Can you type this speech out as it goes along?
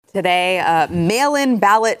Today, mail-in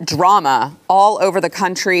ballot drama all over the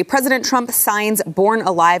country. President Trump signs Born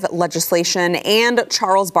Alive legislation, and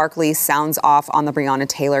Charles Barkley sounds off on the Breonna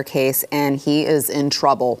Taylor case, and he is in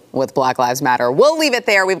trouble with Black Lives Matter. We'll leave it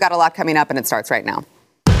there. We've got a lot coming up, and it starts right now.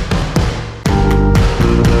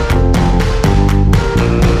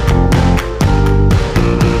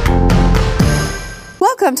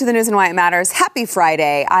 Welcome to the News and Why It Matters. Happy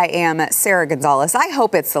Friday. I am Sarah Gonzalez. I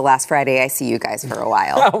hope it's the last Friday I see you guys for a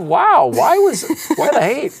while. Oh, wow. Why the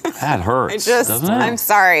hate? That hurts, doesn't it? I'm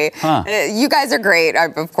sorry. You guys are great.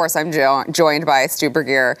 Of course, I'm joined by Stu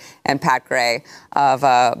Burguiere and Pat Gray of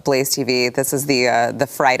Blaze TV. This is the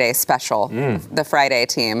Friday special, the Friday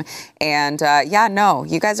team. And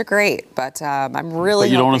you guys are great. But I'm really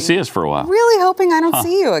But you don't want to see us for a while. Really hoping I don't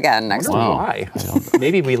see you again next week. Why?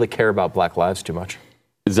 Maybe we care about Black lives too much.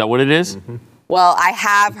 Is that what it is? Mm-hmm. Well, I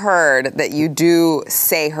have heard that you do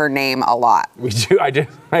say her name a lot. We do.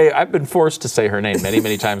 I've been forced to say her name many,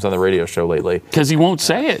 many times on the radio show lately. Because he won't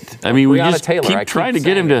say it. I mean, we just Taylor. keep trying to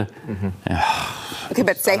get him to... Okay,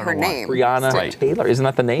 but say her name. Breonna Taylor. Isn't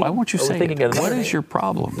that the name? Why won't you say it? What is your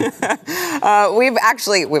problem? We've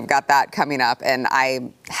got that coming up, and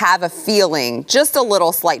I have a feeling, just a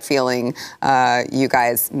little slight feeling, you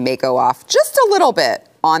guys may go off just a little bit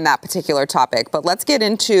on that particular topic. But let's get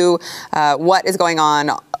into what is going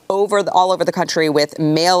on all over the country with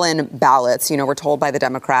mail-in ballots. You know, we're told by the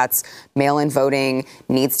Democrats mail-in voting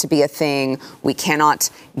needs to be a thing. We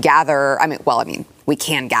cannot gather. We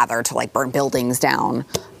can gather to like burn buildings down.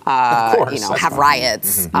 Of course, have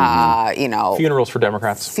riots. Funerals for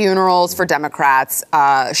Democrats.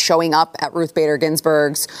 Showing up at Ruth Bader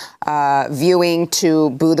Ginsburg's viewing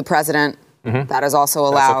to boo the president. Mm-hmm. That is also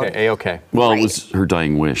allowed. That's okay. Well, right. It was her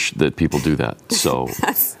dying wish that people do that, so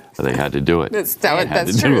they had to do it. That's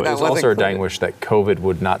true. It was also her dying wish that COVID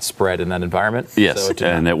would not spread in that environment. Yes,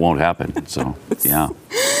 and it won't happen. So, yeah.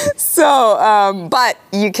 But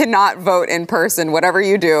you cannot vote in person. Whatever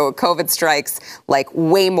you do, COVID strikes like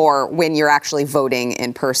way more when you're actually voting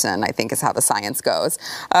in person, I think is how the science goes.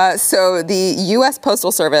 So the U.S.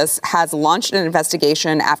 Postal Service has launched an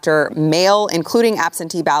investigation after mail, including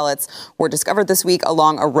absentee ballots, were discovered this week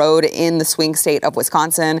along a road in the swing state of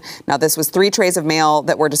Wisconsin. Now, this was 3 trays of mail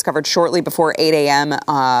that were discovered shortly before 8 a.m.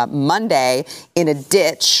 Monday in a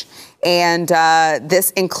ditch. And this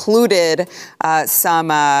included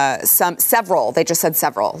several. They just said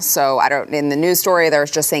several. So in the news story, there's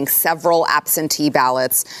just saying several absentee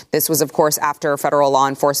ballots. This was, of course, after federal law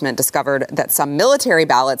enforcement discovered that some military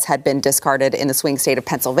ballots had been discarded in the swing state of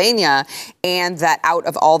Pennsylvania, and that out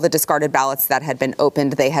of all the discarded ballots that had been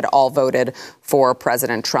opened, they had all voted for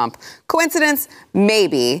President Trump. Coincidence?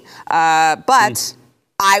 Maybe. But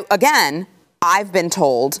I've been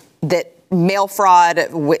told that mail fraud,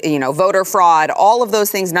 voter fraud, all of those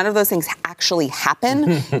things, none of those things actually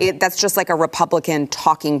happen. That's just like a Republican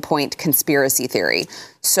talking point conspiracy theory.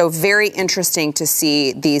 So very interesting to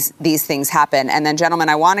see these things happen. And then, gentlemen,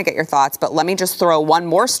 I want to get your thoughts, but let me just throw one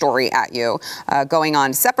more story at you, going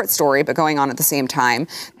on, separate story, but going on at the same time,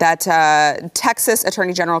 that Texas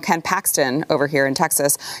Attorney General Ken Paxton over here in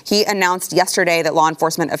Texas, he announced yesterday that law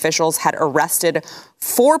enforcement officials had arrested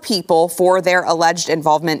 4 people for their alleged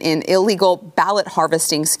involvement in illegal ballot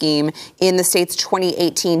harvesting scheme in the state's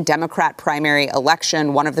 2018 Democrat primary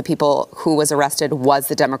election. One of the people who was arrested was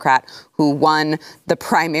the Democrat who won the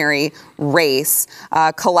primary race.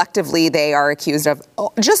 Collectively, they are accused of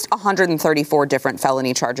just 134 different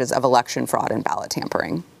felony charges of election fraud and ballot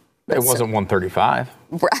tampering. It wasn't 135.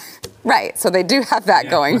 Right. So they do have that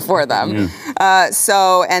going for them.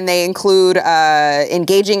 And they include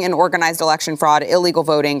engaging in organized election fraud, illegal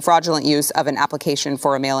voting, fraudulent use of an application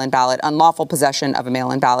for a mail-in ballot, unlawful possession of a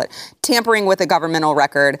mail-in ballot, tampering with a governmental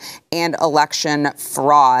record, and election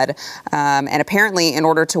fraud. And apparently, in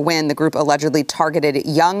order to win, the group allegedly targeted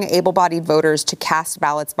young, able-bodied voters to cast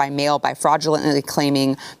ballots by mail by fraudulently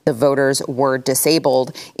claiming the voters were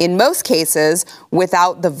disabled, in most cases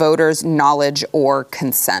without the voters' knowledge or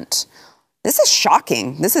consent. This is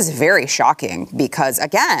shocking. This is very shocking because,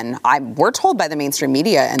 again, we're told by the mainstream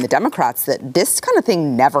media and the Democrats that this kind of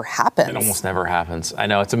thing never happens. It almost never happens. I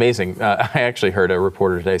know. It's amazing. I actually heard a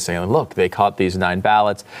reporter today saying, look, they caught these 9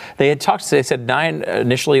 ballots. They said 9.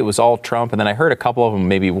 Initially, it was all Trump. And then I heard a couple of them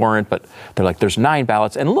maybe weren't. But they're like, there's 9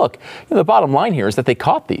 ballots. And look, the bottom line here is that they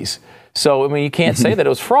caught these. So, I mean, you can't say that it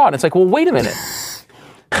was fraud. It's like, well, wait a minute.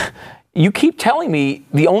 you keep telling me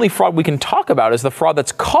the only fraud we can talk about is the fraud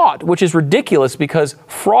that's caught, which is ridiculous because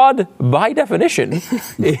fraud, by definition,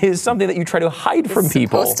 is something that you try to hide from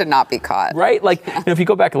people. It's supposed to not be caught. Right? Like, if you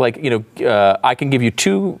go back, I can give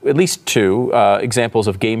you at least two examples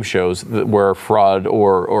of game shows where fraud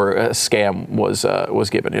or a scam was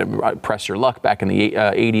given. Press Your Luck back in the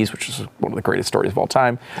 80s, which is one of the greatest stories of all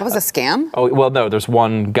time. That was a scam? Oh, well, no, there's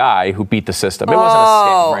one guy who beat the system. It wasn't a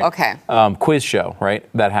scam, right? Okay. Quiz show, right?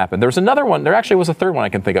 That happened. There was another one. There actually was a third one I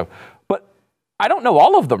can think of. But I don't know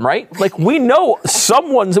all of them, right? Like, we know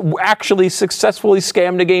someone's actually successfully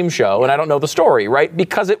scammed a game show, and I don't know the story, right?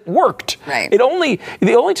 Because it worked. Right. The only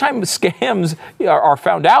time scams are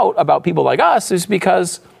found out about people like us is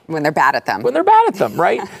because when they're bad at them. When they're bad at them,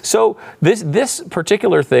 right? So this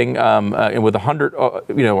particular thing with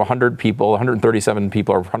 100 people, 137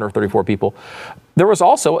 people, or 134 people, there was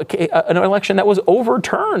also an election that was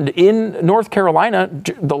overturned in North Carolina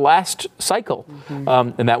the last cycle,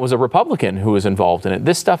 and that was a Republican who was involved in it.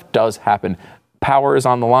 This stuff does happen. Power is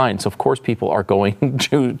on the line, so of course people are going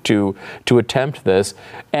to attempt this,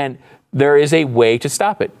 and there is a way to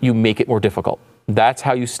stop it. You make it more difficult. That's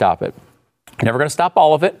how you stop it. Never going to stop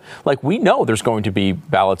all of it. Like, we know there's going to be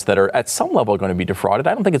ballots that are at some level going to be defrauded.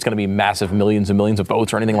 I don't think it's going to be massive millions and millions of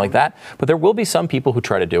votes or anything like that, but there will be some people who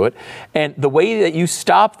try to do it. And the way that you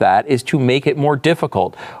stop that is to make it more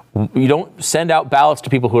difficult. You don't send out ballots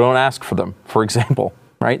to people who don't ask for them, for example,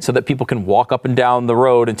 right? So that people can walk up and down the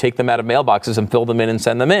road and take them out of mailboxes and fill them in and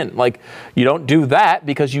send them in. Like, you don't do that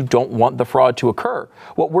because you don't want the fraud to occur.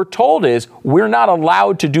 What we're told is we're not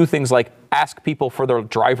allowed to do things like ask people for their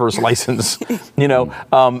driver's license,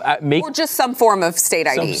 or just some form of state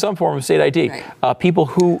ID. Some form of state ID. Right. People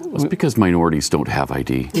who... It's because minorities don't have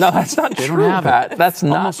ID. No, that's not true, Pat. That's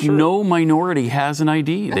not Almost true. No minority has an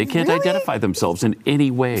ID. They can't identify themselves in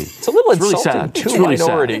any way. It's a little insulting really to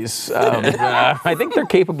minorities. I think they're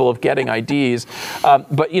capable of getting IDs.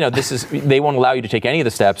 But, they won't allow you to take any of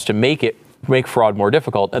the steps to make fraud more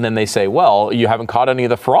difficult, and then they say, well, you haven't caught any of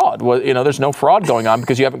the fraud. Well, there's no fraud going on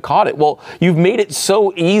because you haven't caught it. Well, you've made it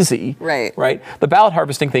so easy. Right. The ballot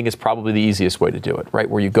harvesting thing is probably the easiest way to do it, right?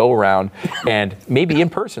 Where you go around and maybe in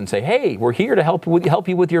person say, hey, we're here to help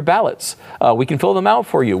you with your ballots. We can fill them out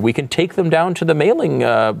for you. We can take them down to the mailing,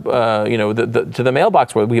 to the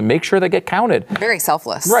mailbox where we can make sure they get counted. Very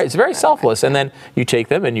selfless. Right. It's very selfless. And then you take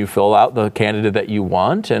them and you fill out the candidate that you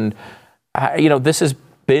want. And, this is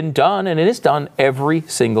been done, and it is done every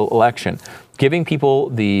single election. Giving people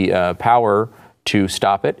the power to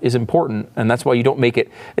stop it is important, and that's why you don't make it.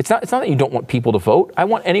 It's not that you don't want people to vote. I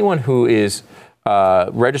want anyone who is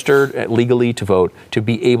registered legally to vote to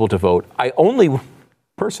be able to vote. I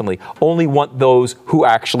personally only want those who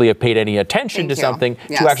actually have paid any attention to something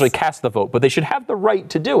to actually cast the vote, but they should have the right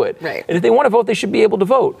to do it. Right. And if they want to vote, they should be able to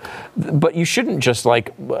vote. But you shouldn't just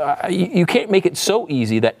you can't make it so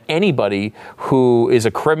easy that anybody who is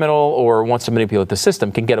a criminal or wants to manipulate the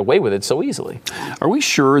system can get away with it so easily. Are we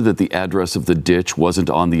sure that the address of the ditch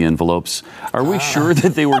wasn't on the envelopes? Are we sure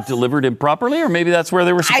that they were delivered improperly, or maybe that's where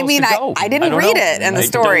they were supposed to go? I didn't read it in the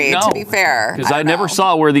story, to be fair. Because I never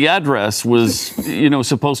saw where the address was,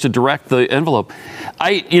 supposed to direct the envelope.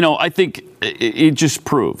 I think it just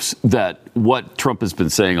proves that what Trump has been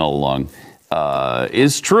saying all along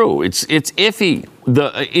is true. It's iffy.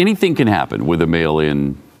 Anything can happen with a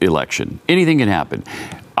mail-in election. Anything can happen.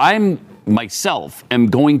 Myself am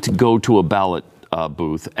going to go to a ballot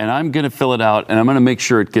booth, and I'm going to fill it out, and I'm going to make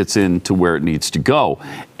sure it gets into where it needs to go.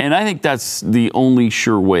 And I think that's the only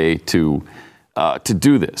sure way to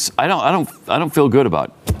do this. I don't feel good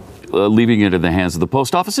about leaving it in the hands of the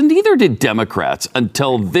post office, and neither did Democrats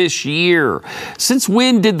until this year. Since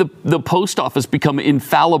when did the post office become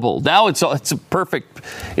infallible? Now it's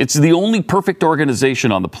the only perfect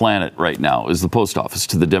organization on the planet right now is the post office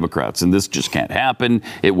to the Democrats, and this just can't happen.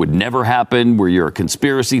 It would never happen. Where you're a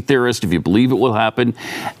conspiracy theorist if you believe it will happen.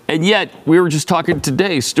 And yet we were just talking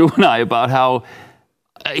today, Stu and I, about how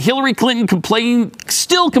Hillary Clinton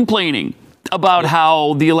still complaining about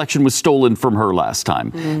how the election was stolen from her last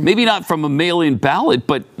time. Maybe not from a mail-in ballot,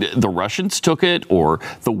 but the Russians took it, or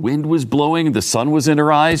the wind was blowing, the sun was in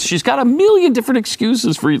her eyes. She's got a million different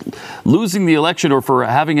excuses for losing the election or for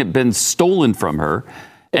having it been stolen from her.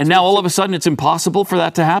 And now all of a sudden it's impossible for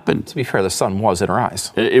that to happen. To be fair, the sun was in her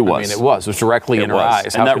eyes. It was. I mean, it was directly in her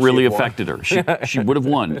eyes. And that really affected her. She would have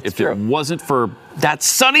won if it wasn't for that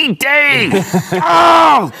sunny day.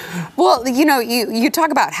 Oh! Well, you talk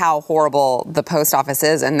about how horrible the post office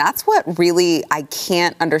is, and that's what really I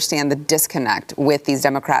can't understand the disconnect with these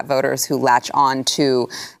Democrat voters who latch on to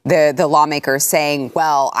the lawmakers saying,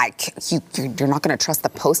 well, you're not going to trust the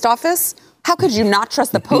post office? How could you not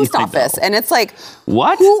trust the post office? And it's like,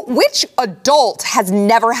 what? Which adult has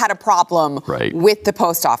never had a problem with the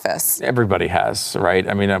post office? Everybody has, right?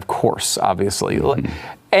 I mean, of course, obviously.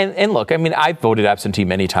 And look, I mean, I've voted absentee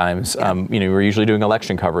many times. Yeah. We're usually doing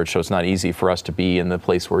election coverage, so it's not easy for us to be in the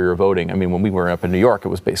place where you're voting. I mean, when we were up in New York, it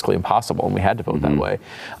was basically impossible, and we had to vote that way.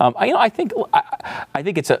 I think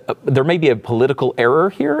it's there may be a political error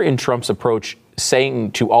here in Trump's approach,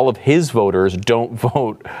 saying to all of his voters, don't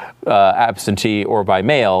vote absentee or by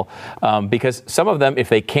mail, because some of them, if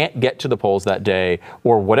they can't get to the polls that day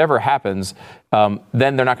or whatever happens,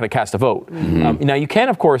 then they're not going to cast a vote. Now, you can,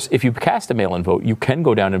 of course, if you cast a mail-in vote, you can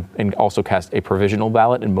go down and also cast a provisional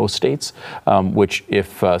ballot in most states, which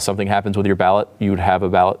if something happens with your ballot, you'd have a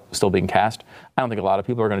ballot still being cast. I don't think a lot of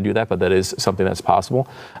people are going to do that, but that is something that's possible.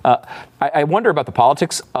 I wonder about the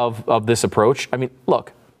politics of this approach. I mean,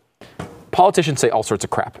 look, politicians say all sorts of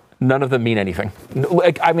crap. None of them mean anything.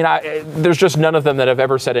 There's just none of them that have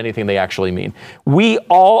ever said anything they actually mean. We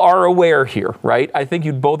all are aware here, right? I think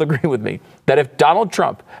you'd both agree with me that if Donald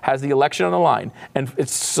Trump has the election on the line, and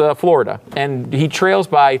it's Florida, and he trails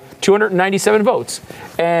by 297 votes,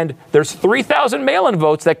 and there's 3,000 mail-in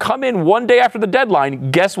votes that come in one day after the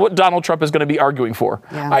deadline, guess what Donald Trump is going to be arguing for?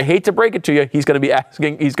 Yeah. I hate to break it to you, he's going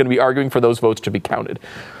to be arguing for those votes to be counted.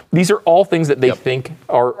 These are all things that they think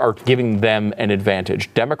are giving them an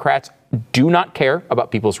advantage. Democrats do not care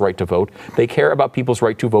about people's right to vote. They care about people's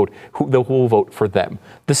right to vote, who will vote for them.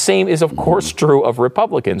 The same is, of course, true of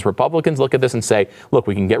Republicans. Republicans look at this and say, look,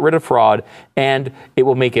 we can get rid of fraud, and it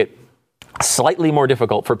will make it slightly more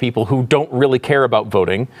difficult for people who don't really care about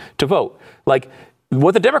voting to vote. Like,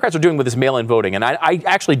 what the Democrats are doing with this mail-in voting, and I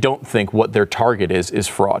actually don't think what their target is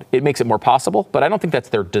fraud. It makes it more possible, but I don't think that's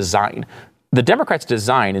their design. The Democrats'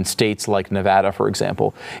 design in states like Nevada, for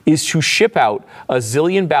example, is to ship out a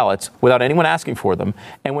zillion ballots without anyone asking for them.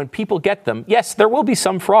 And when people get them, yes, there will be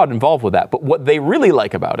some fraud involved with that. But what they really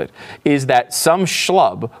like about it is that some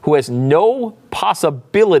schlub who has no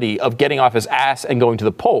possibility of getting off his ass and going to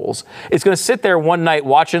the polls is going to sit there one night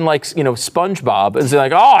watching SpongeBob and say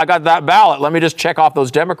like, oh, I got that ballot. Let me just check off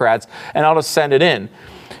those Democrats and I'll just send it in.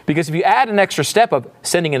 Because if you add an extra step of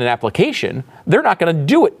sending in an application, they're not going to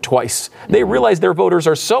do it twice. They realize their voters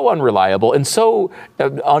are so unreliable and so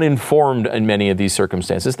uninformed in many of these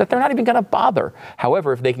circumstances that they're not even going to bother.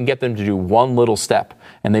 However, if they can get them to do one little step,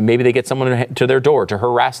 and maybe they get someone to their door to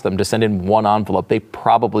harass them to send in one envelope, they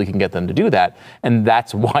probably can get them to do that. And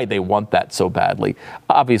that's why they want that so badly.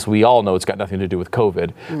 Obviously, we all know it's got nothing to do with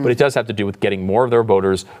COVID, but it does have to do with getting more of their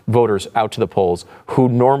voters out to the polls who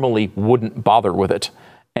normally wouldn't bother with it.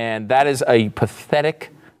 And that is a pathetic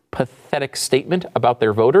statement about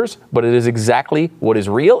their voters, but it is exactly what is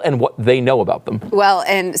real and what they know about them. Well,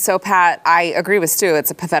 and so, Pat, I agree with Stu. It's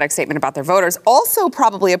a pathetic statement about their voters. Also,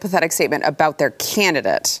 probably a pathetic statement about their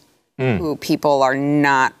candidate, who people are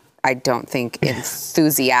not, I don't think,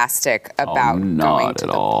 enthusiastic about going to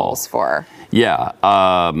the polls for. Yeah.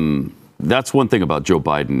 That's one thing about Joe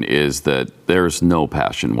Biden is that there's no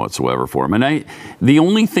passion whatsoever for him. And the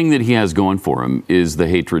only thing that he has going for him is the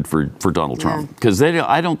hatred for Donald Trump. Because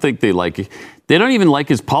I don't think they don't even like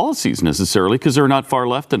his policies necessarily because they're not far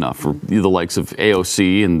left enough for the likes of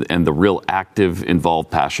AOC and the real active,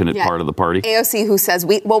 involved, passionate part of the party. AOC who says,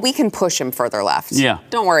 we can push him further left. Yeah.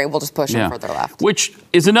 Don't worry, we'll just push him further left. Which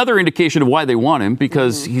is another indication of why they want him,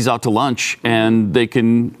 because he's out to lunch and they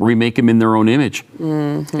can remake him in their own image.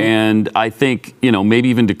 And I think, maybe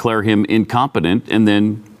even declare him incompetent and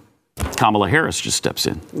then Kamala Harris just steps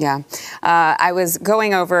in. Yeah. I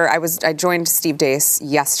joined Steve Deace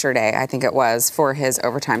yesterday, I think it was, for his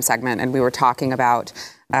overtime segment, and we were talking about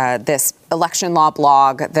this election law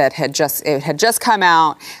blog that had just come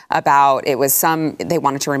out about, they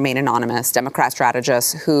wanted to remain anonymous, Democrat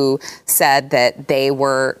strategists who said that they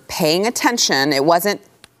were paying attention. It wasn't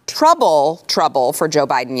trouble for Joe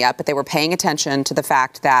Biden yet, but they were paying attention to the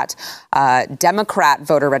fact that Democrat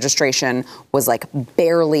voter registration was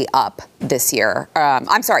barely up this year.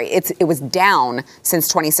 I'm sorry, it was down since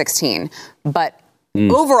 2016, but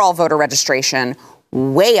overall voter registration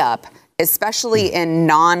way up, especially in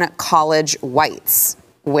non-college whites,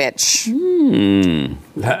 which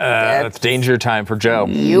that's danger time for Joe.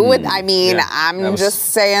 Just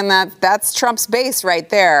saying that's Trump's base right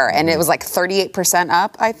there, and it was 38%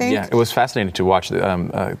 up, I think. Yeah, it was fascinating to watch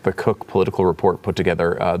the Cook Political Report put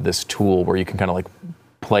together this tool where you can kind of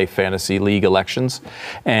play fantasy league elections,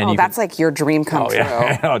 and that's your dream come true.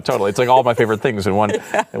 Yeah, totally. It's all my favorite things in one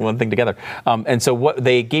thing together. And so what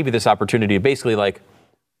they gave you this opportunity, basically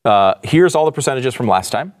here's all the percentages from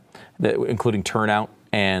last time, including turnout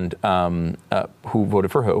and who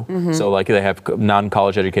voted for who. So like they have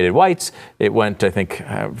non-college educated whites. It went, I think,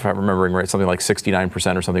 if I'm remembering right, something like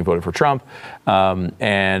 69% or something voted for Trump.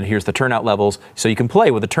 And here's the turnout levels. So you can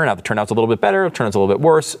play with the turnout. The turnout's a little bit better. The turnout's a little bit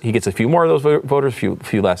worse. He gets a few more of those voters, a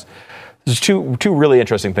few less. There's two really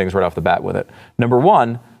interesting things right off the bat with it. Number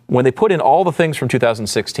one, when they put in all the things from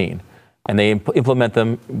 2016, and they implement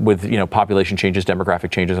them with, population changes,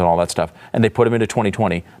 demographic changes, and all that stuff, and they put them into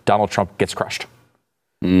 2020, Donald Trump gets crushed.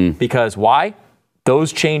 Because why?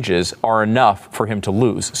 Those changes are enough for him to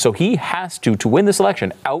lose. So he has to win this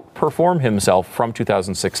election, outperform himself from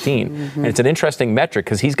 2016. And it's an interesting metric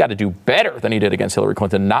because he's got to do better than he did against Hillary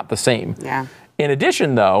Clinton, not the same. Yeah. In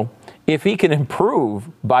addition, though, if he can improve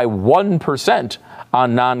by 1%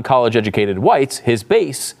 on non-college educated whites, his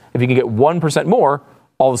base, if he can get 1% more,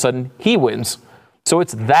 all of a sudden he wins. So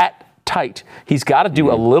it's that tight. He's got to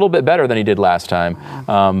do a little bit better than he did last time.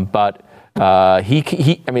 But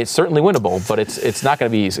it's certainly winnable, but it's not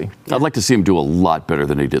going to be easy. I'd like to see him do a lot better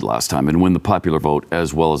than he did last time and win the popular vote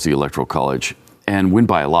as well as the Electoral College and win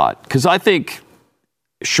by a lot. Because I think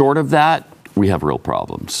short of that, we have real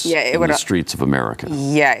problems in the streets of America.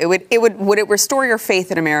 Yeah, would it restore your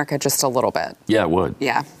faith in America just a little bit? Yeah, it would.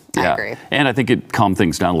 Yeah, I agree. And I think it calmed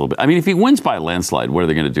things down a little bit. I mean, if he wins by a landslide, what are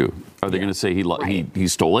they going to do? Are they going to say he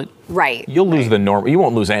stole it? Right. You'll lose the normal. You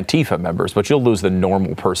won't lose Antifa members, but you'll lose the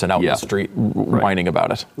normal person out in the street whining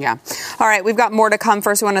about it. Yeah. All right. We've got more to come.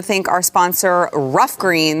 First, we want to thank our sponsor, Rough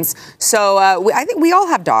Greens. So I think we all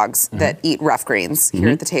have dogs that eat Rough Greens here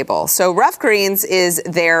at the table. So Rough Greens is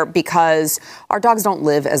there because our dogs don't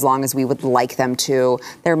live as long as we would like them to.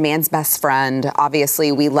 They're man's best friend.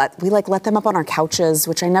 Obviously, we let them up on our couches,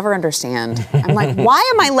 which I never understand. I'm like, why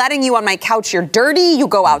am I letting you on my couch? You're dirty. You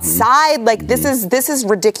go outside. Like this is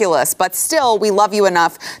ridiculous, but still we love you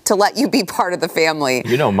enough to let you be part of the family.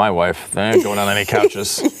 You know my wife, they ain't going on any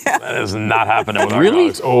couches. That is not happening with our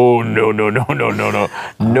dogs. Oh no.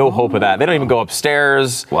 No hope of that. They don't even go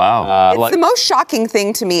upstairs. Wow. It's the most shocking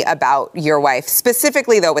thing to me about your wife,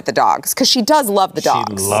 specifically though with the dogs, because she does love the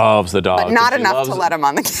dogs. She loves the dogs. But not enough to let them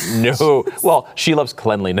on the couch. No. Well, she loves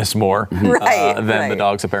cleanliness more than the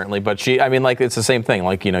dogs apparently. But it's the same thing.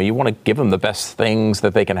 Like, you want to give them the best things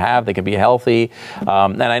that they can have. They can be healthy.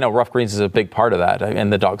 And I know Rough Greens is a big part of that,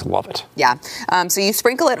 and the dogs love it. Yeah. So you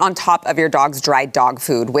sprinkle it on top of your dog's dried dog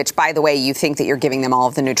food, which, by the way, you think that you're giving them all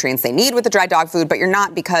of the nutrients they need with the dried dog food, but you're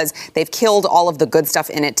not because they've killed all of the good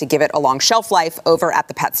stuff in it to give it a long shelf life over at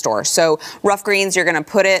the pet store. So Rough Greens, you're going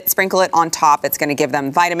to sprinkle it on top. It's going to give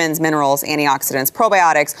them vitamins, minerals, antioxidants,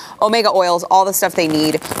 probiotics, omega oils, all the stuff they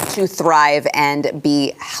need to thrive and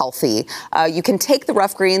be healthy. You can take the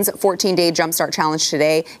Rough Greens 14-day Jumpstart Challenge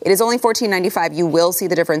today. It is only $14.95. You will see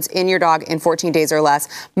the difference in your dog in 14 days or less.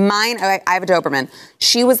 Mine, I have a Doberman.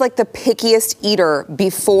 She was like the pickiest eater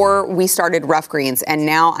before we started Rough Greens. And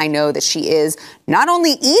now I know that she is not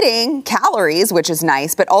only eating calories, which is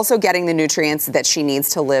nice, but also getting the nutrients that she needs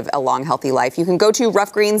to live a long, healthy life. You can go to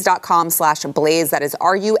roughgreens.com/blaze. That is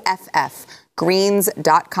RUFF.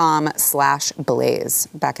 Greens.com/blaze.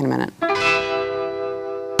 Back in a minute.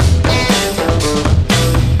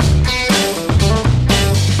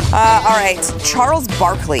 All right, Charles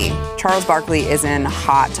Barkley. Charles Barkley is in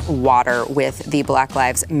hot water with the Black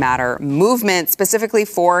Lives Matter movement, specifically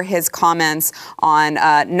for his comments on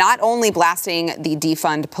not only blasting the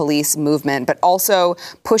defund police movement, but also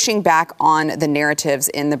pushing back on the narratives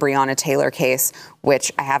in the Breonna Taylor case,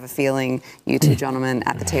 which I have a feeling you two gentlemen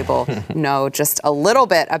at the table know just a little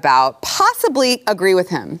bit about, possibly agree with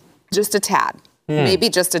him, just a tad. Maybe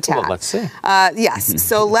just a tad. Well, let's see. Yes.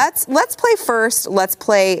 So let's play first. Let's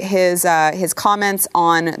play his comments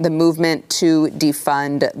on the movement to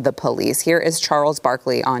defund the police. Here is Charles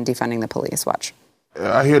Barkley on defunding the police. Watch.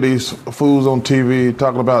 I hear these fools on TV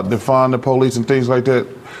talking about defund the police and things like that.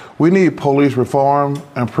 We need police reform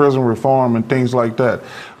and prison reform and things like that.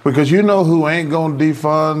 Because you know who ain't going to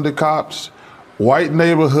defund the cops? White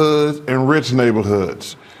neighborhoods and rich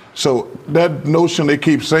neighborhoods. So that notion they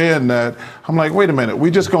keep saying that, I'm like, wait a minute,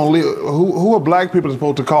 we just gonna leave, who are black people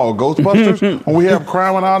supposed to call? Ghostbusters? When we have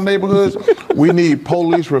crime in our neighborhoods, we need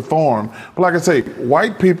police reform. But like I say,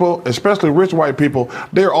 white people, especially rich white people,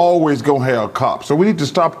 they're always gonna have cops. So we need to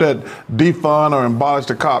stop that defund or abolish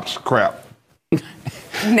the cops crap.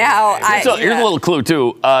 Now, here's a little clue,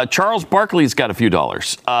 too. Charles Barkley's got a few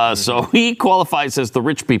dollars. So he qualifies as the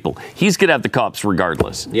rich people. He's going to have the cops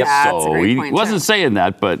regardless. Yep. That's a so great he point, wasn't saying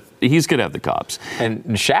that, but he's going to have the cops. And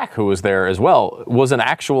Shaq, who was there as well, was an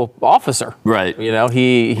actual officer. Right. You know,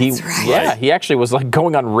 he he actually was like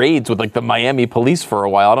going on raids with like the Miami police for a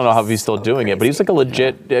while. I don't know how he's still doing it, but he's like a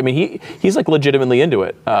legit. I mean, he's like legitimately into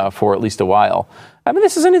it for at least a while. I mean,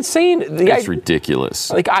 this is an insane. It's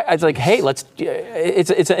ridiculous. Like I was like, hey, let's.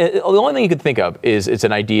 The only thing you could think of is it's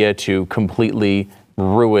an idea to completely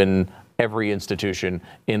ruin every institution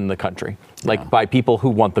in the country, like by people who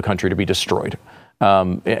want the country to be destroyed.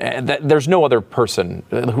 There's no other person.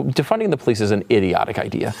 Defunding the police is an idiotic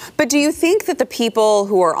idea. But do you think that the people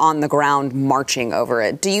who are on the ground marching over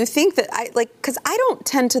it, do you think that because I don't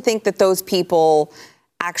tend to think that those people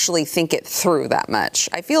actually think it through that much.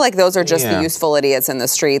 I feel like those are just the useful idiots in the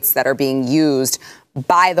streets that are being used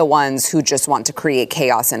by the ones who just want to create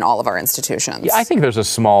chaos in all of our institutions. Yeah, I think there's a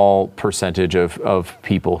small percentage of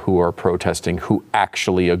people who are protesting who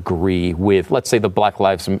actually agree with, let's say, the Black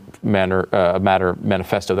Lives Matter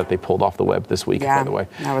manifesto that they pulled off the web this week, by the way.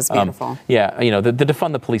 That was beautiful. The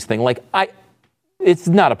defund the police thing, it's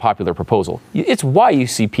not a popular proposal. It's why you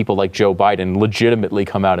see people like Joe Biden legitimately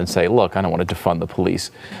come out and say, look, I don't want to defund the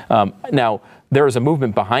police. Now, there is a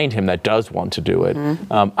movement behind him that does want to do it.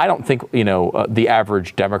 I don't think, the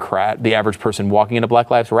average Democrat, the average person walking in a Black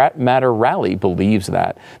Lives Matter rally believes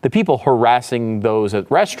that. The people harassing those at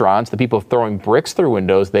restaurants, the people throwing bricks through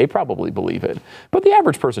windows, they probably believe it. But the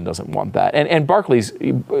average person doesn't want that. And Barclay's,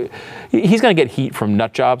 he's going to get heat from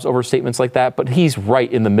nut jobs over statements like that, but he's right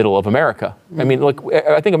in the middle of America. I mean, look,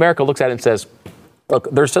 I think America looks at it and says, look,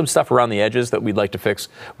 there's some stuff around the edges that we'd like to fix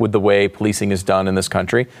with the way policing is done in this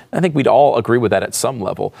country. I think we'd all agree with that at some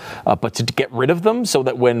level. But to get rid of them so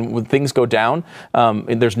that when things go down,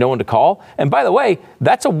 there's no one to call. And by the way,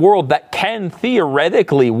 that's a world that can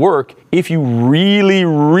theoretically work if you really,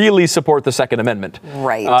 really support the Second Amendment.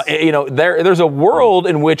 Right. There's a world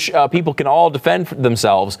in which people can all defend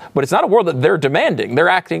themselves, but it's not a world that they're demanding. They're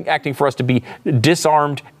acting for us to be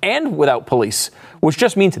disarmed and without police, which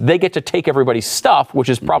just means they get to take everybody's stuff, which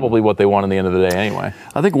is probably what they want in the end of the day anyway.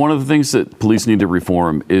 I think one of the things that police need to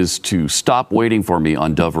reform is to stop waiting for me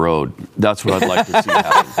on Dove Road. That's what I'd like to see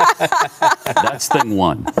happen. That's thing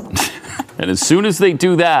one. And as soon as they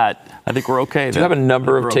do that, I think we're okay. Do you have a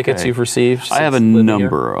number of tickets you've received? I have a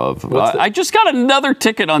number of. I just got another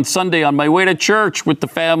ticket on Sunday on my way to church with the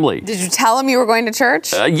family. Did you tell him you were going to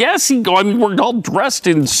church? Yes, we're all dressed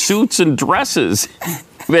in suits and dresses.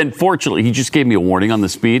 And fortunately, he just gave me a warning on the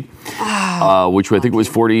speed, which I think was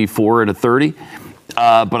 44 at a 30.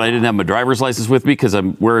 But I didn't have my driver's license with me because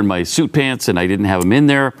I'm wearing my suit pants and I didn't have them in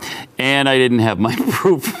there. And I didn't have my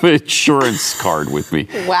proof of insurance card with me.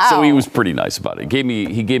 Wow. So he was pretty nice about it. He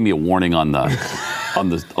gave me a warning on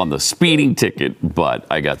the speeding ticket, but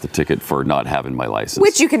I got the ticket for not having my license.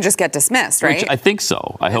 Which you can just get dismissed, right? Which I think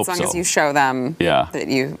so. I hope so. As long as you show them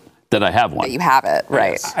that I have one. That you have it,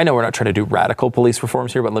 right. Yes. I know we're not trying to do radical police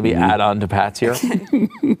reforms here, but let me add on to Pat's here.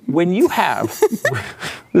 When you have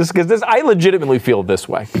this, because I legitimately feel this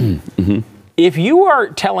way. If you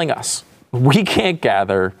are telling us we can't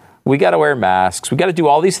gather, we got to wear masks, we got to do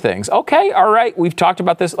all these things. Okay, all right, we've talked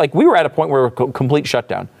about this. Like we were at a point where we're complete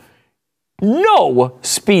shutdown. No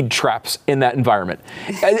speed traps in that environment.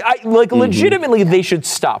 Legitimately, they should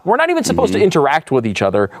stop. We're not even supposed to interact with each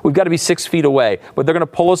other. We've got to be 6 feet away. But they're going to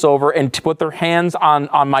pull us over and put their hands on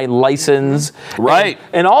my license. Right.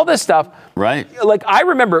 And all this stuff. Right. Like, I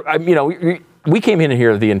remember, we came in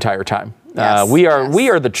here the entire time. Yes, we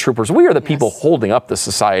are the troopers. We are the people holding up the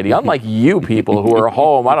society. Unlike you people who are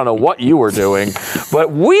home, I don't know what you were doing,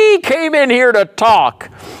 but we came in here to talk.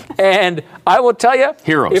 And I will tell you,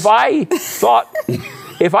 heroes.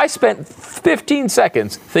 If I spent 15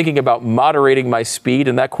 seconds thinking about moderating my speed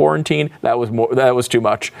in that quarantine, that was too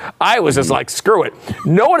much. I was just like, screw it.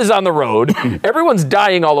 No one is on the road. Everyone's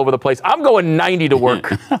dying all over the place. I'm going 90 to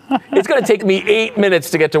work. It's going to take me 8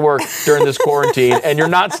 minutes to get to work during this quarantine, and you're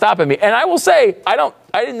not stopping me. And I will say, I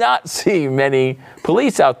did not see many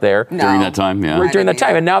police out there during that time. Yeah, during that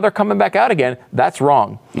time, and now they're coming back out again. That's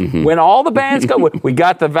wrong. When all the bans go, we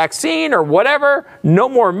got the vaccine or whatever. No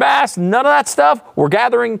more masks. None of that stuff. We're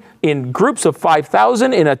gathering in groups of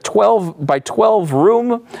 5,000 in a 12 by 12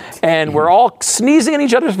 room, and we're all sneezing in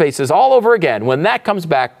each other's faces all over again. When that comes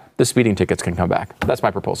back, the speeding tickets can come back. That's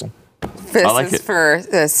my proposal. This is for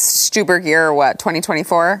the Stuber year,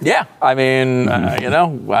 2024? Yeah, I mean,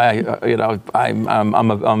 I'm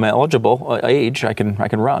eligible age. I can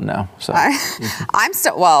run now. So I'm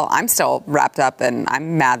still wrapped up, and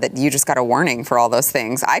I'm mad that you just got a warning for all those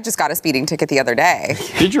things. I just got a speeding ticket the other day.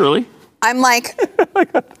 Did you really? I'm like,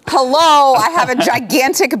 hello, I have a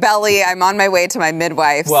gigantic belly. I'm on my way to my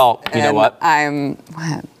midwife. Well, you know what?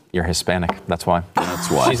 You're Hispanic. That's why.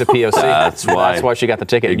 That's why. She's a POC. That's why. That's why she got the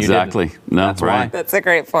ticket. Exactly. And you didn't. No, that's right. why. That's a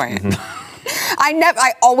great point.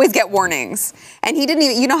 I always get warnings. And he didn't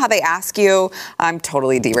even, you know how they ask you, I'm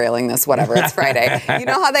totally derailing this, whatever, it's Friday. You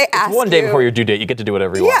know how they ask you. One day before your due date, you get to do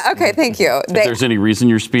whatever you want. Yeah, okay, thank you. If there's any reason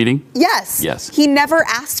you're speeding? Yes. Yes. He never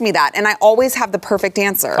asked me that, and I always have the perfect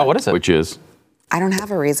answer. Oh, what is it? Which is? I don't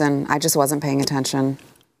have a reason. I just wasn't paying attention.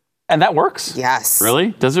 And that works? Yes.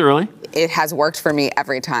 Really? Does it really? It has worked for me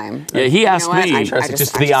every time. Yeah, he asked what? me. Interesting.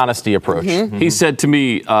 Just the honesty approach. He said to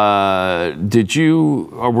me, were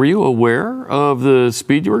you aware of the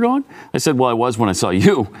speed you were going? I said, well, I was when I saw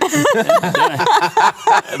you. and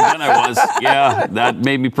then I was. Yeah, that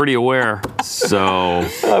made me pretty aware. So.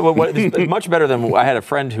 It's much better than, I had a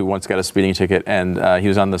friend who once got a speeding ticket, and he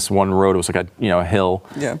was on this one road. It was like a hill.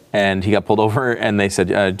 Yeah. And he got pulled over, and they said,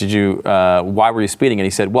 why were you speeding? And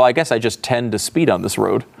he said, well, I guess I just tend to speed on this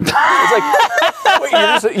road. It's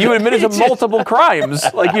like, you admitted to multiple crimes.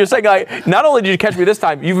 Like you're saying, not only did you catch me this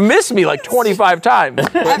time, you've missed me like 25 times.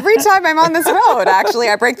 Every time I'm on this road, actually,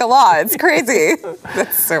 I break the law. It's crazy.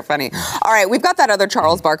 That's so funny. All right, we've got that other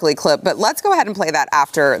Charles Barkley clip, but let's go ahead and play that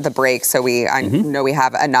after the break so I know we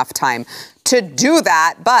have enough time to do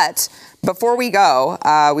that. But before we go,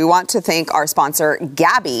 we want to thank our sponsor,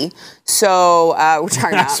 Gabi. So we're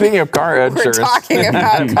talking about... Speaking of car insurance. We're talking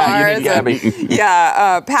about cars.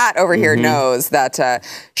 Pat over here knows that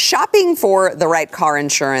shopping for the right car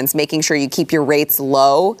insurance, making sure you keep your rates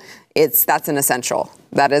low, that's an essential.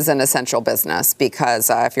 That is an essential business because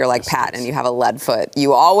if you're like Pat and you have a lead foot,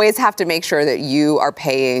 you always have to make sure that you are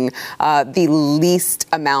paying the least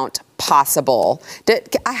amount possible.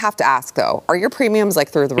 I have to ask though, are your premiums like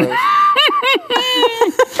through the roof?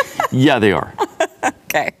 Yeah, they are.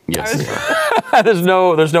 Okay. Yes, they are. There's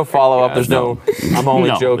no follow-up. I'm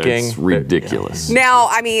only joking. It's ridiculous. Now,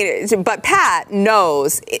 I mean, but Pat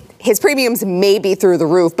knows his premiums may be through the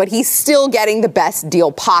roof, but he's still getting the best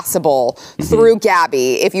deal possible through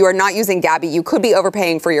Gabi. If you are not using Gabi, you could be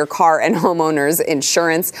overpaying for your car and homeowners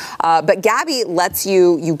insurance. But Gabi lets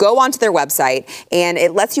you go onto their website and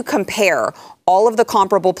it lets you compare all of the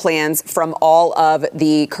comparable plans from all of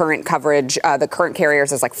the current coverage, the current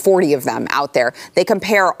carriers. There's like 40 of them out there. They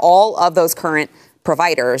compare all of those current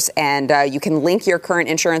providers, and you can link your current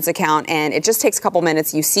insurance account, and it just takes a couple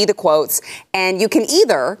minutes. You see the quotes, and you can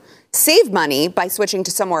either save money by switching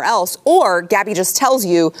to somewhere else, or Gabi just tells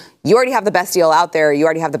you, you already have the best deal out there. You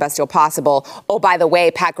already have the best deal possible. Oh, by the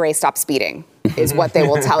way, Pat Gray stopped speeding. Is what they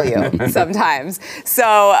will tell you sometimes.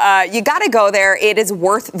 So you got to go there. It is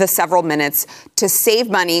worth the several minutes to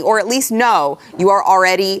save money, or at least know you are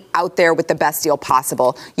already out there with the best deal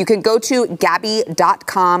possible. You can go to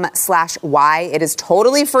Gabi.com/Y. It is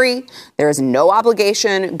totally free. There is no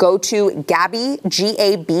obligation. Go to Gabi,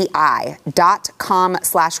 Gabi.com/Y.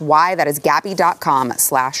 That is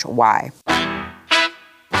Gabi.com/Y.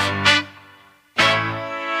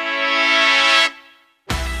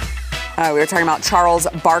 We were talking about Charles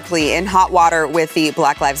Barkley in hot water with the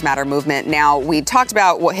Black Lives Matter movement. Now, we talked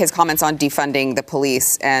about his comments on defunding the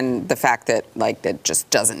police and the fact that, it just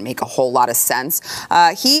doesn't make a whole lot of sense.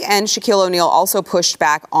 He and Shaquille O'Neal also pushed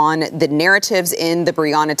back on the narratives in the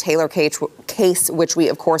Breonna Taylor case, which we,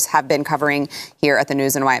 of course, have been covering here at the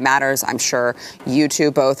News and Why It Matters. I'm sure you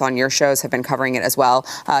two, both on your shows, have been covering it as well.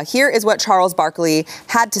 Here is what Charles Barkley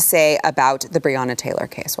had to say about the Breonna Taylor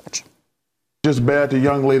case. Watch. Just bad the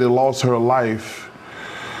young lady lost her life.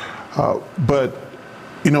 But,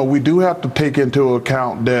 we do have to take into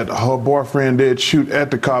account that her boyfriend did shoot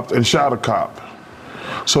at the cops and shot a cop.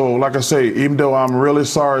 So, like I say, even though I'm really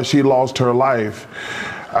sorry she lost her life,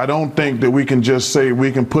 I don't think that we can just say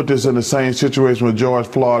we can put this in the same situation with George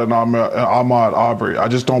Floyd and Ahmaud Arbery. I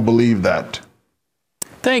just don't believe that.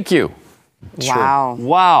 Thank you. Wow.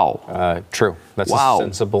 Wow. True. That's a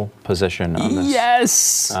sensible position on this.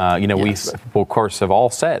 Yes. We, of course, have all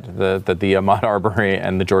said that the Ahmaud Arbery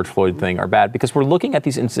and the George Floyd thing are bad because we're looking at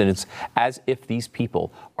these incidents as if these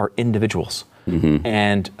people are individuals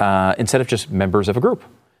and instead of just members of a group.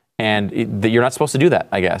 And you're not supposed to do that,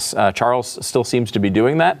 I guess. Charles still seems to be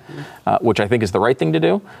doing that, which I think is the right thing to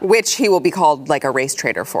do. Which he will be called like a race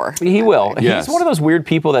traitor for. He will. Yes. He's one of those weird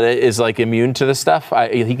people that is immune to this stuff.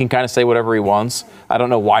 He can kind of say whatever he wants. I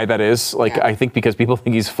don't know why that is. I think because people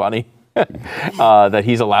think he's funny, that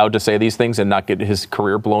he's allowed to say these things and not get his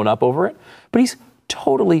career blown up over it. But he's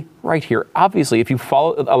totally right here. Obviously, if you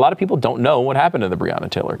follow, a lot of people don't know what happened in the Breonna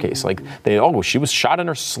Taylor case. Like she was shot in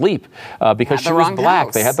her sleep because she was black.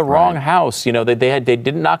 House. They had the wrong house. You know, they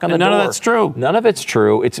didn't knock on the door. None of that's true. None of it's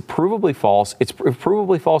true. It's provably false. It's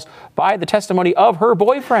provably false by the testimony of her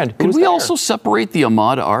boyfriend. Could we also separate the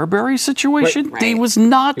Ahmaud Arbery situation? Right. He was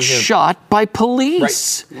not shot by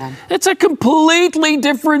police. Right. Yeah. It's a completely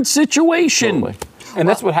different situation. Totally. And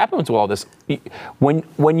that's what happens with all this.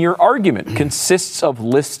 When your argument consists of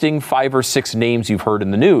listing 5 or 6 names you've heard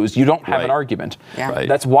in the news, you don't have an argument. Yeah. Right.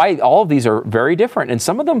 That's why all of these are very different. And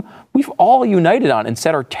some of them we've all united on and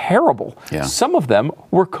said are terrible. Yeah. Some of them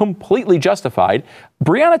were completely justified.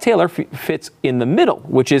 Breonna Taylor fits in the middle,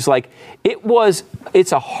 which is like,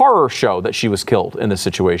 it's a horror show that she was killed in this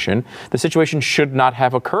situation. The situation should not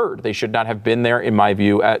have occurred. They should not have been there, in my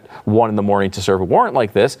view, at 1 a.m. to serve a warrant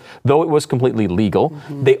like this, though it was completely legal.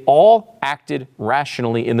 Mm-hmm. They all acted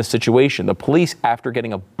rationally in the situation. The police, after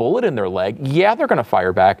getting a bullet in their leg, they're going to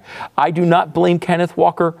fire back. I do not blame Kenneth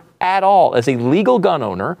Walker at all as a legal gun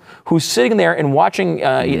owner who's sitting there and watching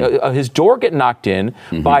his door get knocked in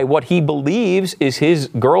by what he believes is his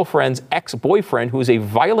girlfriend's ex-boyfriend, who is a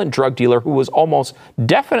violent drug dealer who was almost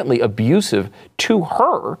definitely abusive to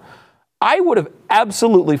her. I would have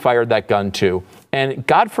absolutely fired that gun too. And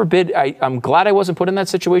God forbid, I'm glad I wasn't put in that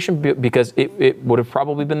situation because it would have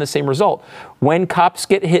probably been the same result. When cops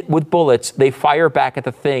get hit with bullets, they fire back at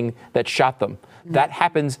the thing that shot them. That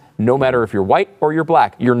happens no matter if you're white or you're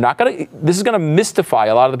black. This is gonna mystify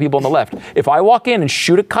a lot of the people on the left. If I walk in and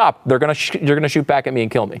shoot a cop, they're gonna shoot back at me and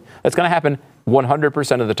kill me. That's gonna happen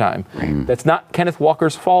 100% of the time. That's not Kenneth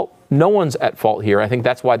Walker's fault. No one's at fault here. I think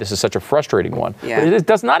that's why this is such a frustrating one. Yeah. But it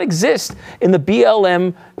does not exist in the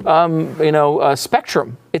BLM,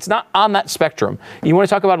 spectrum. It's not on that spectrum. You want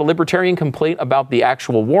to talk about a libertarian complaint about the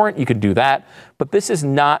actual warrant? You could do that. But this is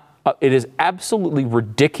not. It is absolutely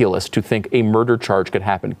ridiculous to think a murder charge could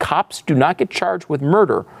happen. Cops do not get charged with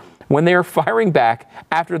murder when they are firing back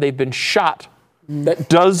after they've been shot. That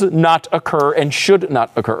does not occur and should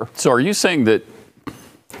not occur. So are you saying that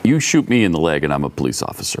you shoot me in the leg and I'm a police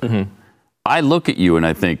officer? I look at you and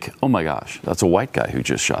I think, oh my gosh, that's a white guy who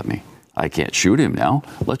just shot me. I can't shoot him now.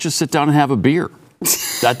 Let's just sit down and have a beer.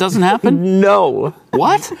 That doesn't happen? No.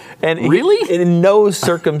 What? And really? In no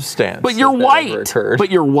circumstance. But you're white.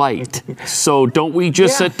 But you're white. So don't we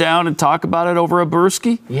just sit down and talk about it over a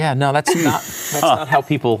brewski? Yeah, no, that's not how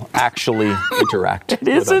people actually interact. It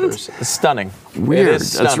isn't? With others. It's stunning. Weird. It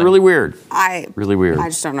is stunning. That's really weird. Really weird. I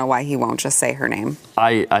just don't know why he won't just say her name.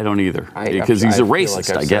 I don't either. Because he's a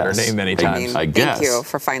racist, I guess. Her name many times. I guess. Thank you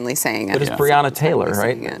for finally saying it. But it's Breonna Taylor,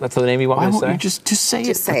 right? That's the name you want me to say? Why won't you just say it?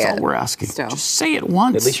 Just say That's it. all we're asking. Still. Just say it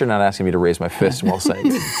once. At least you're not asking me to raise my fist while saying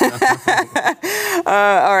it.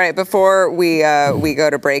 All right, before we go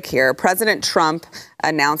to break here, President Trump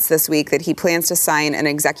announced this week that he plans to sign an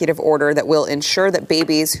executive order that will ensure that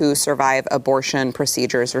babies who survive abortion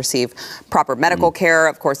procedures receive proper medical care.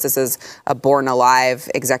 Of course, this is a Born Alive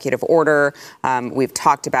executive order. We've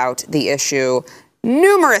talked about the issue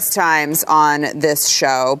numerous times on this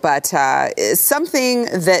show, but something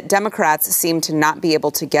that Democrats seem to not be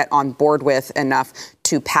able to get on board with enough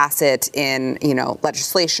to pass it in,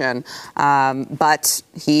 legislation. But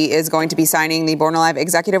he is going to be signing the Born Alive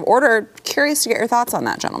executive order. Curious to get your thoughts on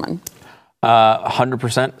that, gentlemen.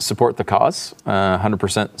 100% support the cause.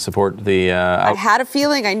 100% support the... I had a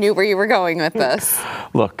feeling I knew where you were going with this.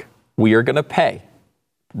 Look, we are going to pay.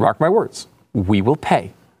 Mark my words. We will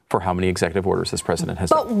pay for how many executive orders this president has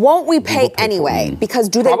done. But won't we pay anyway? Because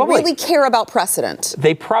do they Probably. really care about precedent?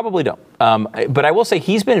 They probably don't. But I will say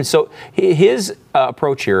his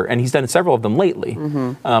approach here, and he's done several of them lately,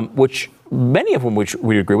 which many of them which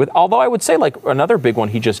we agree with. Although I would say like another big one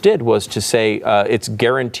he just did was to say it's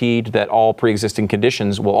guaranteed that all pre-existing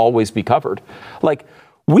conditions will always be covered. Like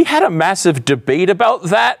we had a massive debate about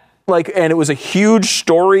that. And it was a huge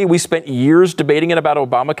story. We spent years debating it about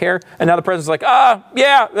Obamacare, and now the president's like,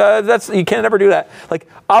 that's you can never do that.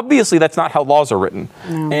 Obviously, that's not how laws are written.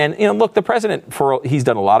 No. And look, the president he's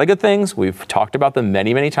done a lot of good things. We've talked about them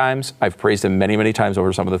many, many times. I've praised him many, many times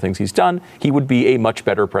over some of the things he's done. He would be a much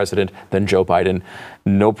better president than Joe Biden.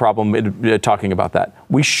 No problem in talking about that.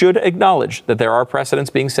 We should acknowledge that there are precedents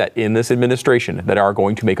being set in this administration that are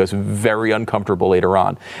going to make us very uncomfortable later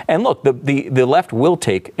on. And look, the left will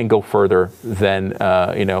take and go further than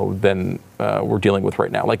we're dealing with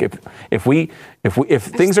right now. If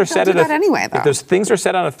things are set if things are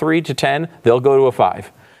set on a 3 to 10, they'll go to a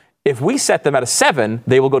 5. If we set them at a 7,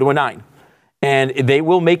 they will go to a 9, and they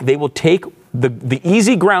will take the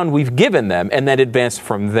easy ground we've given them and then advance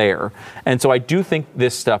from there. And so I do think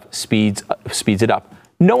this stuff speeds it up.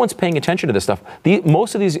 No one's paying attention to this stuff.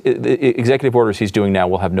 Most of these executive orders he's doing now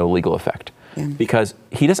will have no legal effect because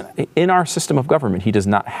he doesn't, in our system of government, he does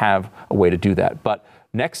not have a way to do that. But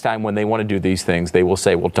next time when they want to do these things, they will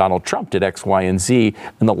say, well, Donald Trump did X, Y, and Z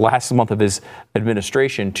in the last month of his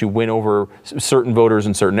administration to win over certain voters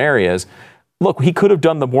in certain areas. Look, he could have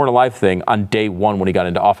done the Born Alive thing on day one when he got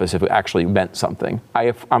into office if it actually meant something.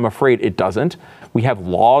 I'm afraid it doesn't. We have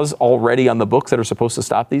laws already on the books that are supposed to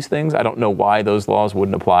stop these things. I don't know why those laws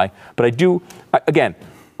wouldn't apply. But I do, again,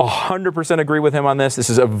 100% agree with him on this. This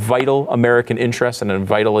is a vital American interest and a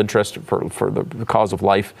vital interest for the cause of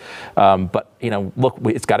life. But, look,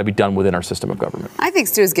 it's got to be done within our system of government. I think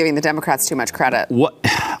Stu's giving the Democrats too much credit. What?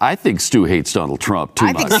 I think Stu hates Donald Trump too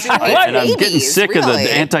much. Think Stu hates And I'm getting sick of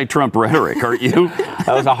the anti-Trump rhetoric, aren't you?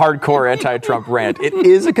 That was a hardcore anti-Trump rant. It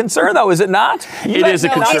is a concern, though, is it not? It is a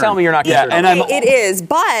concern. Tell me you're not concerned. It is,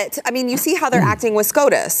 but, you see how they're acting with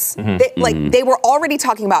SCOTUS. They were already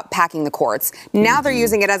talking about packing the courts. Now they're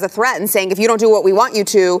using it as a threat and saying, if you don't do what we want you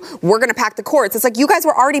to, we're going to pack the courts. It's like you guys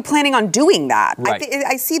were already planning on doing that. Right.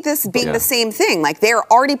 I see this being the same thing. Like they're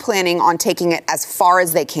already planning on taking it as far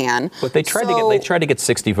as they can. But they tried to get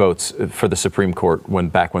 60 votes for the Supreme Court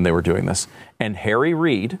back when they were doing this. And Harry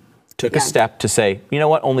Reid took a step to say, you know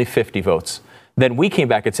what, only 50 votes. Then we came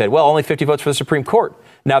back and said, well, only 50 votes for the Supreme Court.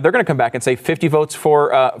 Now they're going to come back and say 50 votes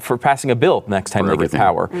for passing a bill next time they get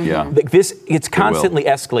power. Yeah. It's constantly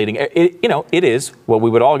escalating. It is what we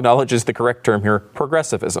would all acknowledge is the correct term here,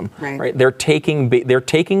 progressivism. Right? They're taking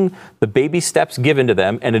the baby steps given to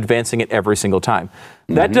them and advancing it every single time.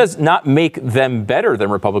 That does not make them better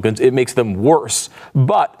than Republicans. It makes them worse.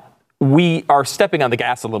 But we are stepping on the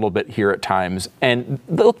gas a little bit here at times. And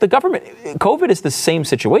look, the government, COVID is the same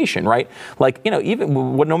situation, right? Like, even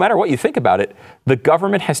no matter what you think about it, the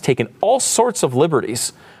government has taken all sorts of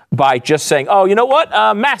liberties by just saying, oh, you know what,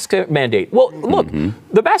 mask mandate. Well, look,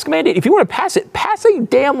 the mask mandate, if you want to pass it, pass a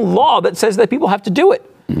damn law that says that people have to do it.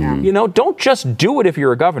 Don't just do it if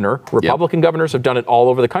you're a governor. Republican governors have done it all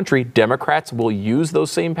over the country. Democrats will use those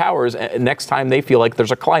same powers next time they feel like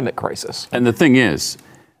there's a climate crisis. And the thing is,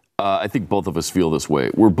 I think both of us feel this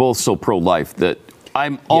way. We're both so pro-life that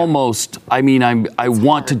I'm almost, I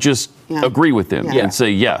want to just agree with him and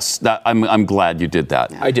say, yes, I'm glad you did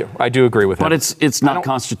that. I do agree with him. But it's not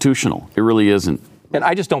constitutional. It really isn't. And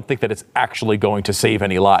I just don't think that it's actually going to save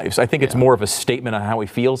any lives. I think it's more of a statement on how he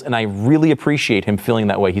feels, and I really appreciate him feeling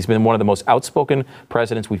that way. He's been one of the most outspoken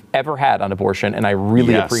presidents we've ever had on abortion, and I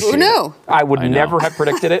really appreciate it. Who knew? I would never have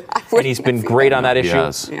predicted it, and he's been great on that issue.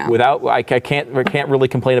 I can't really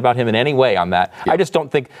complain about him in any way on that. I just don't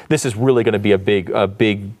think this is really going to be a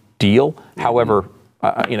big deal. However,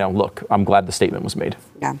 look, I'm glad the statement was made.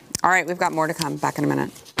 Yeah. All right, we've got more to come. Back in a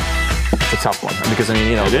minute. It's a tough one because it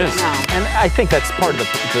is, and I think that's part of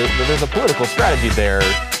there's a political strategy there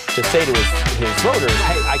to say to his voters,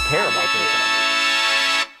 hey, I care about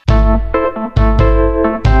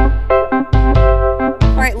this.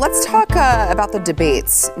 All right, let's talk about the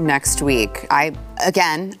debates next week. I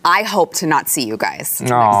hope to not see you guys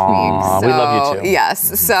next week. So, we love you too.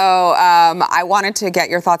 Yes. So I wanted to get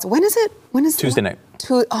your thoughts. When is it? Tuesday night.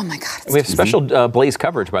 Oh my God. We have special Blaze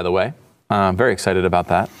coverage, by the way. I'm very excited about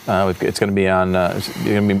that. It's going to be on.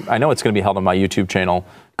 I know it's going to be held on my YouTube channel.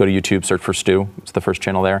 Go to YouTube, search for Stu. It's the first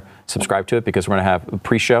channel there. Subscribe to it because we're going to have a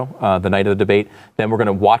pre-show the night of the debate. Then we're going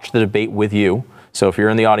to watch the debate with you. So if you're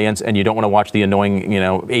in the audience and you don't want to watch the annoying,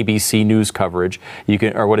 ABC News coverage, you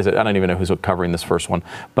can, or what is it? I don't even know who's covering this first one.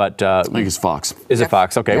 But I think it's Fox. Is it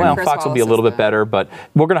Fox? Okay. Yeah, well, Chris Fox will be a little bit better, but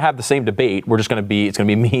we're going to have the same debate. It's going to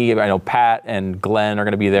be me. I know Pat and Glenn are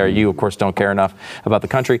going to be there. You, of course, don't care enough about the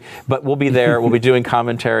country, but we'll be there. We'll be doing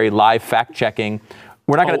commentary, live fact checking.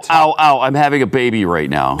 We're not going to Ow, I'm having a baby right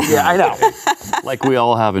now. Yeah, I know. Like we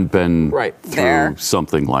all haven't been there.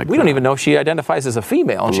 Something like that. We don't even know if she identifies as a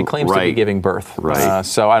female, and she claims to be giving birth. Right.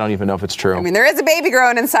 So I don't even know if it's true. There is a baby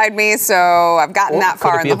growing inside me, so I've gotten that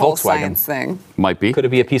far in the whole Volkswagen? science thing. Might be. Could it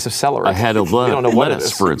be a piece of celery? A head of we don't know what it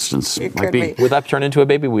lettuce, is. for instance. Might be. Would that turn into a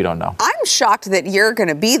baby? We don't know. I'm shocked that you're going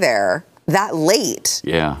to be there that late.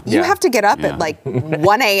 Yeah. You have to get up at like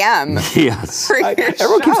 1 a.m. Yes. for your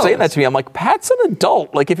Everyone keeps saying that to me. I'm like, Pat's an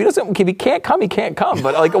adult. Like, if he can't come, he can't come.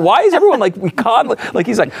 But like, why is everyone like,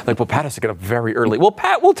 he's like, well, Pat has to get up very early. Well,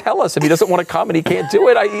 Pat will tell us if he doesn't want to come and he can't do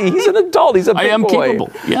it. He's an adult. He's a big boy. I am capable.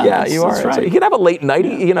 Yeah, you are. Right. So he can have a late night,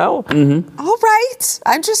 All right.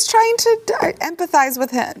 I'm just trying to empathize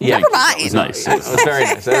with him. Yeah, Never mind. That was nice. That's very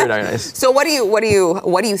nice. Very nice. So what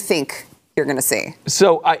do you think you're going to see?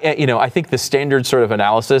 So I think the standard sort of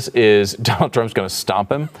analysis is Donald Trump's going to stomp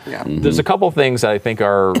him. Yeah. There's a couple of things that I think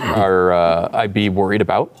are I'd be worried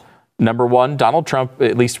about. Number one, Donald Trump,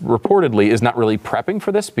 at least reportedly, is not really prepping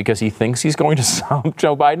for this because he thinks he's going to stump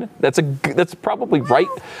Joe Biden. That's probably right,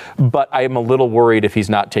 but I am a little worried if he's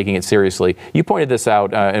not taking it seriously. You pointed this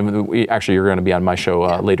out, and you're going to be on my show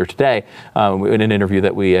later today in an interview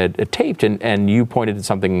that we had taped, and you pointed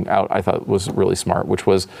something out I thought was really smart, which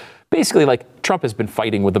was basically like Trump has been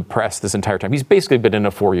fighting with the press this entire time. He's basically been in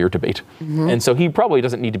a 4-year debate. Mm-hmm. And so he probably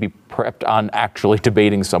doesn't need to be prepped on actually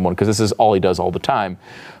debating someone because this is all he does all the time.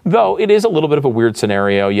 Though it is a little bit of a weird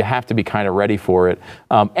scenario. You have to be kind of ready for it.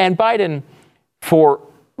 And Biden,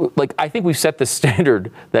 I think we've set the standard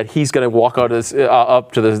that he's going to walk out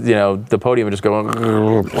up to the podium and just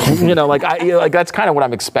go, that's kind of what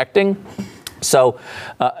I'm expecting. So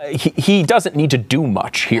he doesn't need to do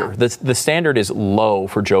much here. The standard is low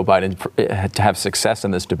for Joe Biden to have success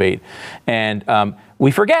in this debate. And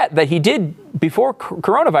we forget that he did, before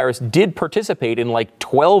coronavirus, did participate in like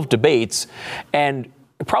 12 debates, and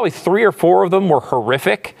probably 3 or 4 of them were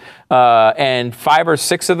horrific, and 5 or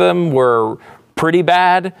 6 of them were pretty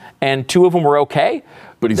bad, and 2 of them were okay.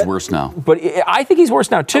 But he's worse now. But I think he's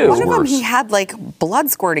worse now, too. One of them, he had,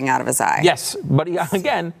 blood squirting out of his eye. Yes, but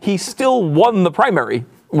he still won the primary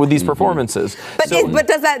with these performances. But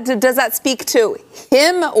does that speak to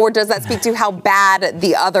him, or does that speak to how bad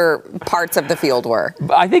the other parts of the field were?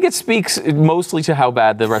 I think it speaks mostly to how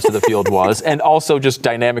bad the rest of the field was, and also just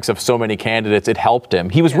dynamics of so many candidates. It helped him.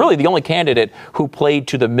 He was really the only candidate who played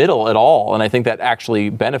to the middle at all, and I think that actually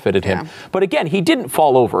benefited him. But again, he didn't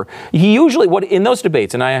fall over. He usually, in those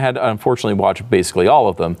debates, and I had unfortunately watched basically all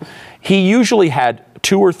of them, he usually had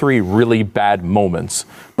 2 or 3 really bad moments,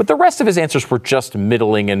 but the rest of his answers were just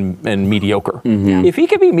middling and mediocre. Mm-hmm. If he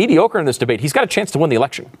could be mediocre in this debate, he's got a chance to win the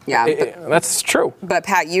election. Yeah, that's true. But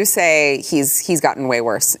Pat, you say he's gotten way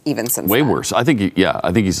worse even since way then. Worse. I think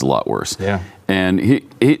he's a lot worse. Yeah. And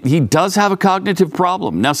he does have a cognitive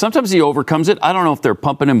problem. Now, sometimes he overcomes it. I don't know if they're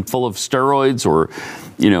pumping him full of steroids or,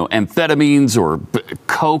 amphetamines or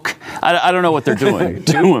coke. I don't know what they're doing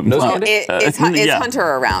to him. Is Hunter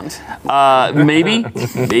around?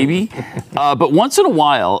 Maybe. But once in a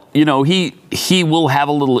while, he will have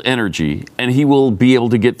a little energy and he will be able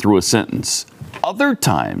to get through a sentence. Other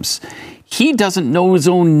times, he doesn't know his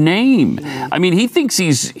own name. I mean, he thinks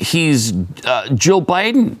he's Joe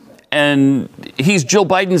Biden. And he's Joe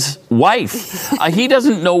Biden's wife. He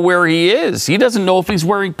doesn't know where he is. He doesn't know if he's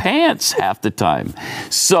wearing pants half the time.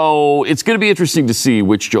 So it's going to be interesting to see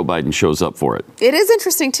which Joe Biden shows up for it. It is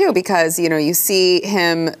interesting, too, because, you see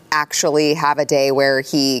him actually have a day where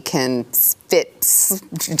he can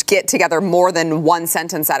get together more than one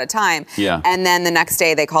sentence at a time. Yeah. And then the next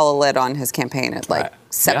day they call a lid on his campaign at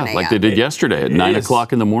 7 a.m. like they did yesterday at 9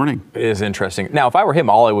 o'clock in the morning. It is interesting. Now, if I were him,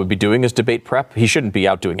 all I would be doing is debate prep. He shouldn't be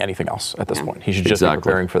out doing anything else at this point. He should just be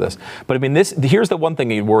preparing for this. But I mean, here's the one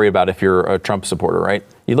thing you worry about if you're a Trump supporter, right?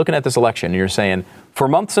 You're looking at this election and you're saying, for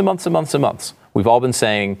months and months and months and months, we've all been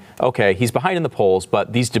saying, okay, he's behind in the polls,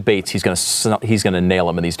 but these debates, he's going to nail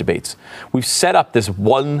him in these debates. We've set up this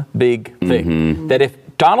one big thing that if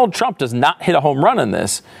Donald Trump does not hit a home run in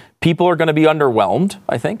this, people are going to be underwhelmed,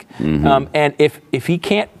 I think. And if he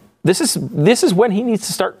can't, this is when he needs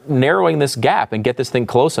to start narrowing this gap and get this thing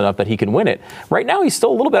close enough that he can win it. Right now, he's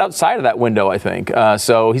still a little bit outside of that window, I think.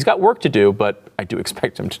 So he's got work to do, but I do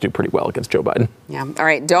expect him to do pretty well against Joe Biden. Yeah. All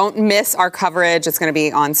right. Don't miss our coverage. It's going to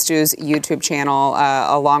be on Stu's YouTube channel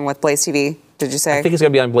along with Blaze TV. Did you say? I think it's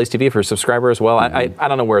going to be on Blaze TV for a subscriber as well. I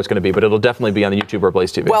don't know where it's going to be, but it'll definitely be on the YouTube or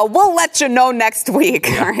Blaze TV. Well, we'll let you know next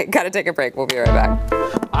week. All right. Got to take a break. We'll be right back.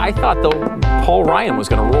 I thought, though, Paul Ryan was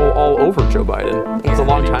going to roll all over Joe Biden. It was a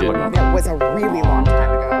long time ago. It was a really long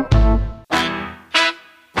time ago.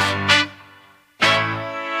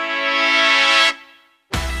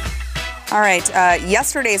 All right.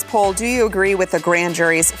 Yesterday's poll, do you agree with the grand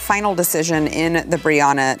jury's final decision in the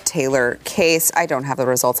Breonna Taylor case? I don't have the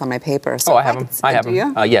results on my paper. So I have them. I have them.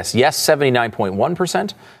 Yes,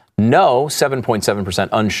 79.1%. No, 7.7%.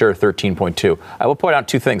 Unsure, 13.2%. I will point out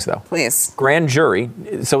 2 things, though. Please. Grand jury.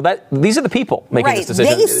 So these are the people making this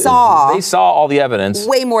decision. They saw all the evidence.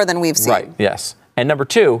 Way more than we've seen. Right. Yes. And number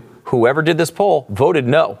 2, whoever did this poll voted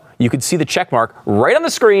no. You could see the check mark right on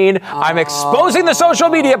the screen. I'm exposing the social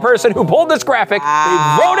media person who pulled this graphic.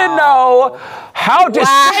 They voted no. How to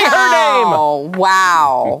say her name.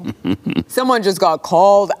 Wow. Someone just got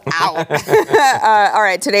called out. All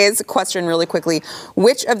right, today's question really quickly.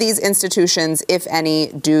 Which of these institutions, if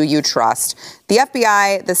any, do you trust? The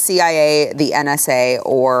FBI, the CIA, the NSA,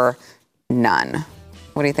 or none?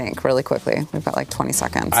 What do you think, really quickly? We've got 20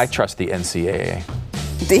 seconds. I trust the NCAA.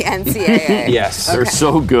 The NCAA. Yes. They're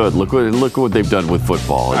so good. Look what they've done with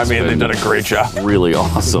football. I mean, they've done a great job. Really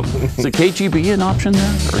awesome. Is the KGB an option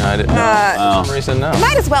there? I didn't know. For some reason, no.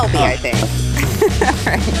 Might as well be, I think. All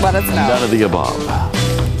right, let us know. None of the above, I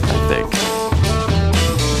think.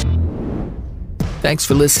 Thanks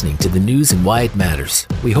for listening to the news and why it matters.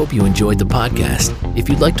 We hope you enjoyed the podcast. If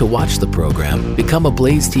you'd like to watch the program, become a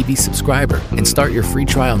Blaze TV subscriber and start your free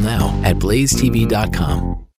trial now at blazetv.com.